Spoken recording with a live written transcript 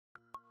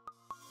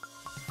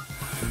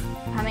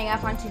Coming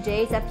up on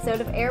today's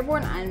episode of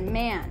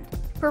Airborne-Unmanned.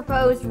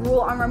 Proposed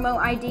rule on remote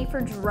ID for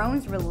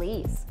drones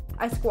release.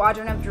 A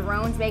squadron of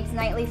drones makes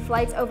nightly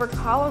flights over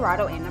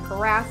Colorado and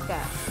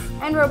Nebraska.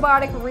 And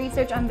Robotic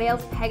Research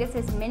unveils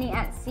Pegasus Mini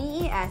at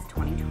CES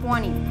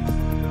 2020.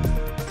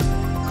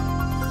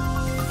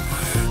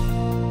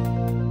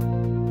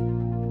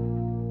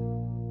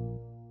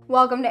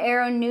 Welcome to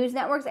Aero-News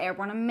Network's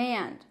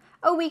Airborne-Unmanned,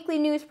 a weekly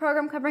news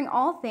program covering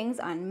all things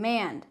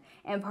unmanned,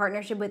 in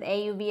partnership with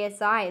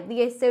AUVSI,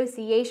 the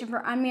Association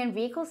for Unmanned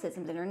Vehicle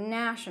Systems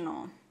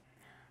International.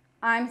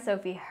 I'm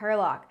Sophie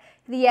Herlock.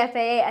 The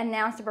FAA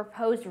announced a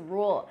proposed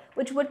rule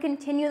which would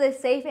continue the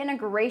safe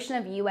integration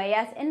of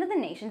UAS into the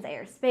nation's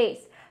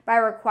airspace by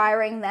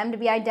requiring them to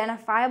be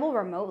identifiable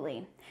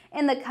remotely.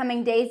 In the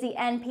coming days, the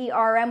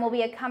NPRM will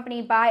be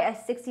accompanied by a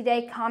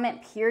 60-day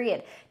comment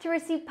period to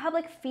receive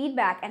public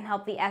feedback and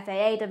help the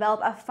FAA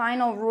develop a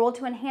final rule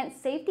to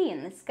enhance safety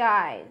in the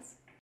skies.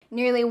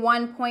 Nearly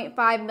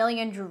 1.5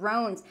 million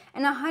drones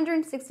and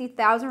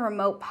 160,000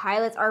 remote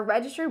pilots are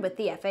registered with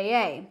the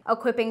FAA.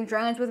 Equipping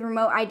drones with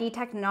remote ID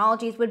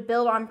technologies would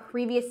build on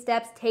previous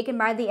steps taken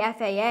by the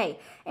FAA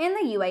and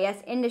the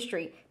UAS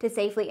industry to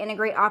safely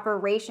integrate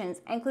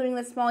operations, including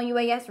the small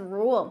UAS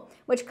rule,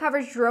 which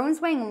covers drones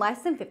weighing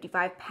less than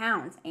 55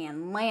 pounds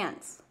and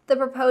LANs. The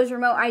proposed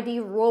remote ID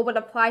rule would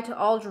apply to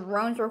all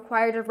drones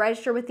required to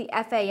register with the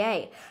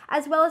FAA,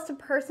 as well as to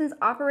persons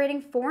operating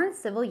foreign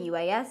civil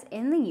UAS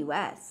in the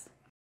U.S.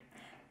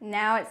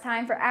 Now it's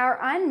time for our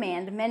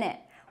Unmanned Minute,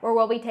 where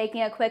we'll be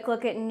taking a quick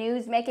look at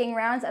news making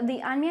rounds of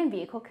the unmanned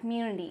vehicle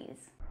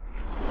communities.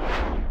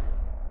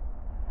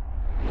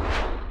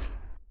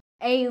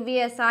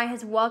 AUVSI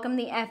has welcomed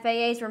the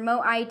FAA's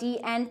remote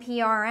ID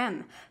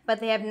NPRM, but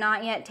they have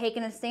not yet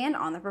taken a stand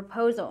on the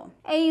proposal.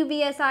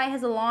 AUVSI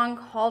has long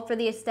called for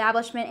the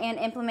establishment and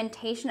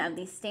implementation of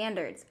these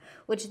standards,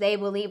 which they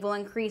believe will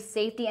increase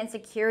safety and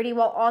security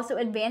while also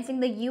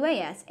advancing the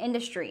UAS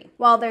industry.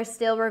 While they're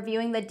still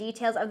reviewing the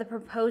details of the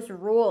proposed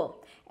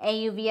rule,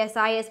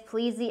 AUVSI is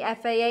pleased the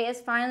FAA is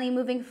finally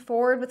moving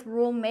forward with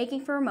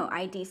rulemaking for remote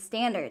ID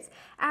standards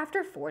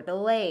after 4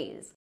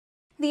 delays.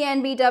 The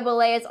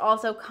NBAA has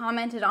also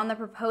commented on the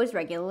proposed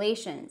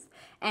regulations.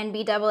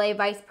 NBAA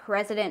Vice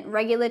President,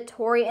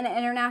 Regulatory and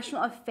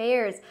International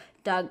Affairs,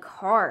 Doug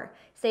Carr,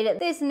 stated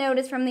this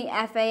notice from the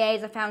FAA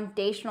is a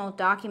foundational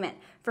document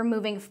for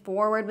moving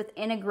forward with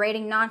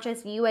integrating not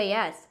just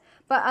UAS,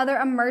 but other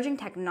emerging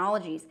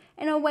technologies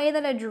in a way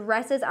that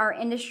addresses our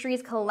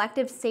industry's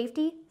collective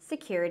safety,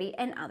 security,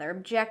 and other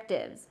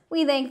objectives.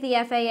 We thank the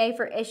FAA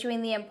for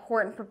issuing the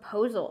important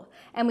proposal,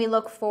 and we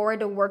look forward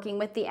to working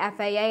with the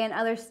FAA and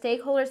other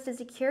stakeholders to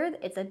secure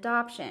its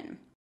adoption.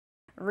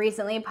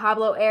 Recently,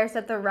 Pablo Air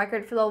set the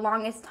record for the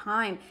longest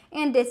time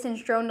and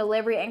distance drone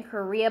delivery in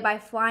Korea by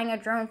flying a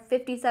drone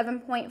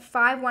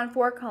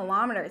 57.514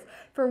 kilometers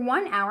for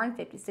 1 hour and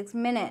 56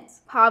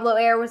 minutes. Pablo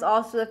Air was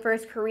also the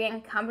first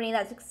Korean company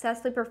that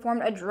successfully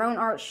performed a drone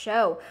art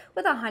show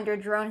with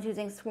 100 drones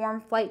using swarm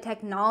flight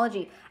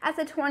technology at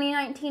the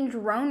 2019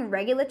 Drone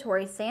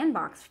Regulatory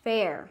Sandbox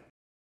Fair.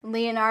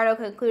 Leonardo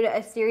concluded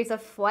a series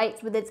of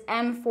flights with its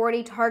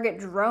M40 target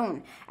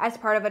drone as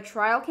part of a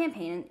trial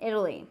campaign in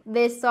Italy.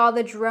 This saw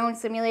the drone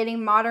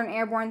simulating modern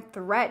airborne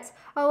threats,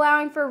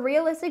 allowing for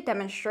realistic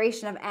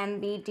demonstration of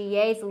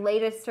MBDA's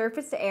latest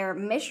surface-to-air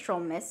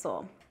Mistral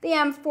missile. The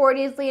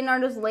M40 is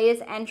Leonardo's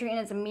latest entry in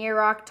its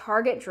Mirach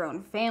target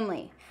drone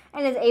family,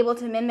 and is able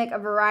to mimic a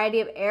variety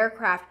of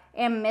aircraft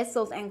and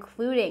missiles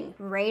including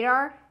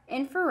radar,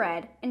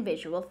 infrared, and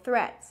visual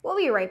threats. We'll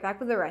be right back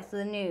with the rest of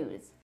the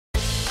news.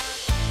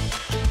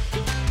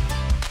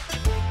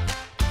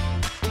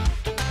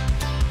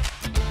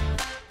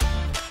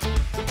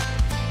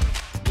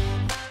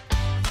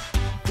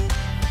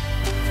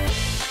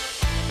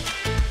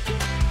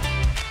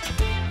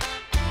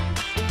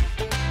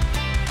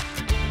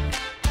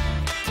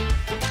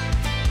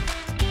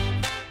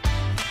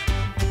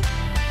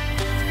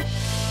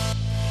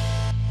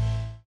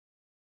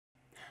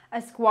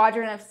 A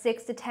squadron of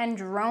 6 to 10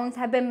 drones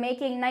have been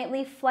making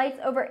nightly flights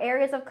over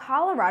areas of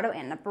Colorado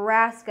and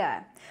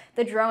Nebraska.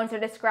 The drones are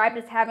described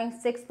as having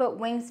 6-foot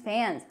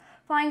wingspans,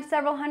 flying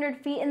several hundred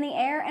feet in the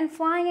air, and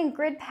flying in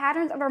grid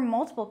patterns over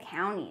multiple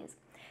counties.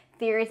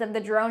 Theories of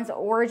the drone's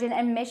origin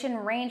and mission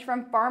range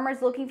from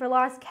farmers looking for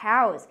lost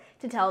cows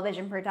to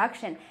television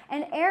production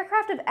and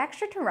aircraft of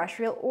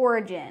extraterrestrial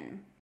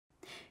origin.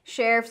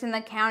 Sheriffs in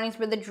the counties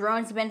where the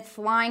drones have been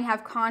flying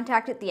have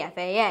contacted the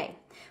FAA,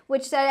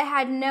 which said it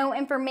had no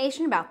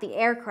information about the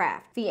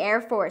aircraft. The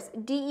Air Force,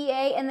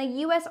 DEA, and the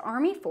U.S.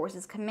 Army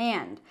Forces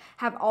Command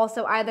have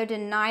also either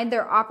denied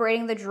they're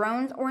operating the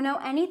drones or know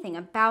anything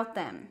about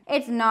them.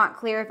 It's not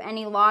clear if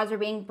any laws are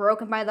being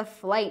broken by the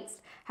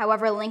flights.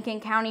 However, Lincoln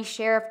County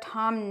Sheriff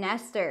Tom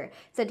Nestor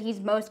said he's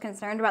most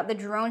concerned about the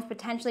drones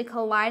potentially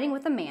colliding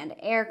with a manned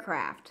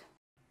aircraft.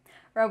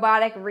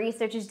 Robotic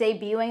Research is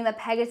debuting the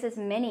Pegasus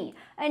Mini,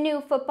 a new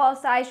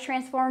football-sized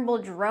transformable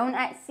drone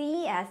at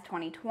CES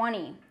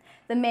 2020.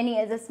 The Mini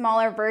is a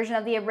smaller version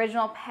of the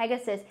original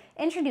Pegasus,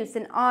 introduced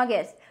in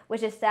August,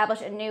 which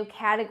established a new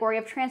category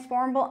of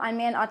transformable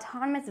unmanned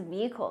autonomous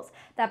vehicles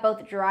that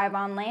both drive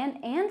on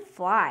land and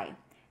fly.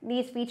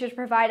 These features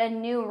provide a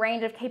new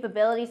range of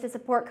capabilities to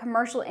support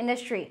commercial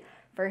industry,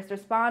 first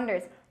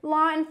responders,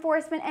 law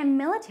enforcement, and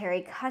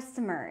military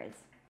customers.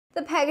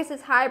 The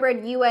Pegasus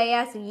Hybrid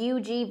UAS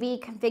UGV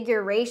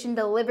configuration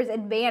delivers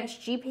advanced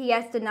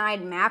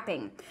GPS-denied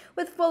mapping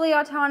with fully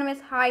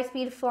autonomous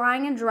high-speed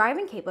flying and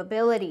driving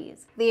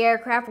capabilities. The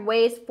aircraft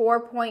weighs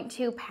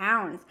 4.2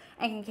 pounds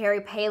and can carry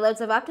payloads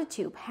of up to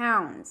 2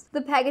 pounds.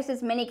 The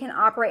Pegasus Mini can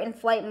operate in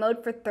flight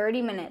mode for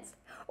 30 minutes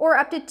or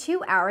up to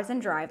 2 hours in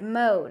drive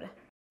mode.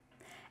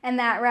 And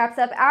that wraps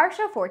up our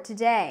show for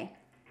today.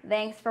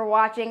 Thanks for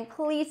watching.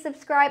 Please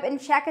subscribe and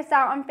check us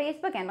out on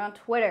Facebook and on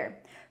Twitter.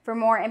 For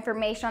more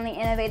information on the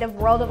innovative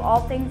world of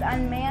all things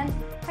unmanned,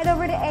 head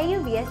over to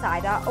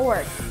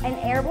auvsi.org and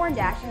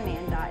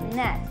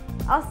airborne-unmanned.net.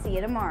 I'll see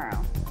you tomorrow.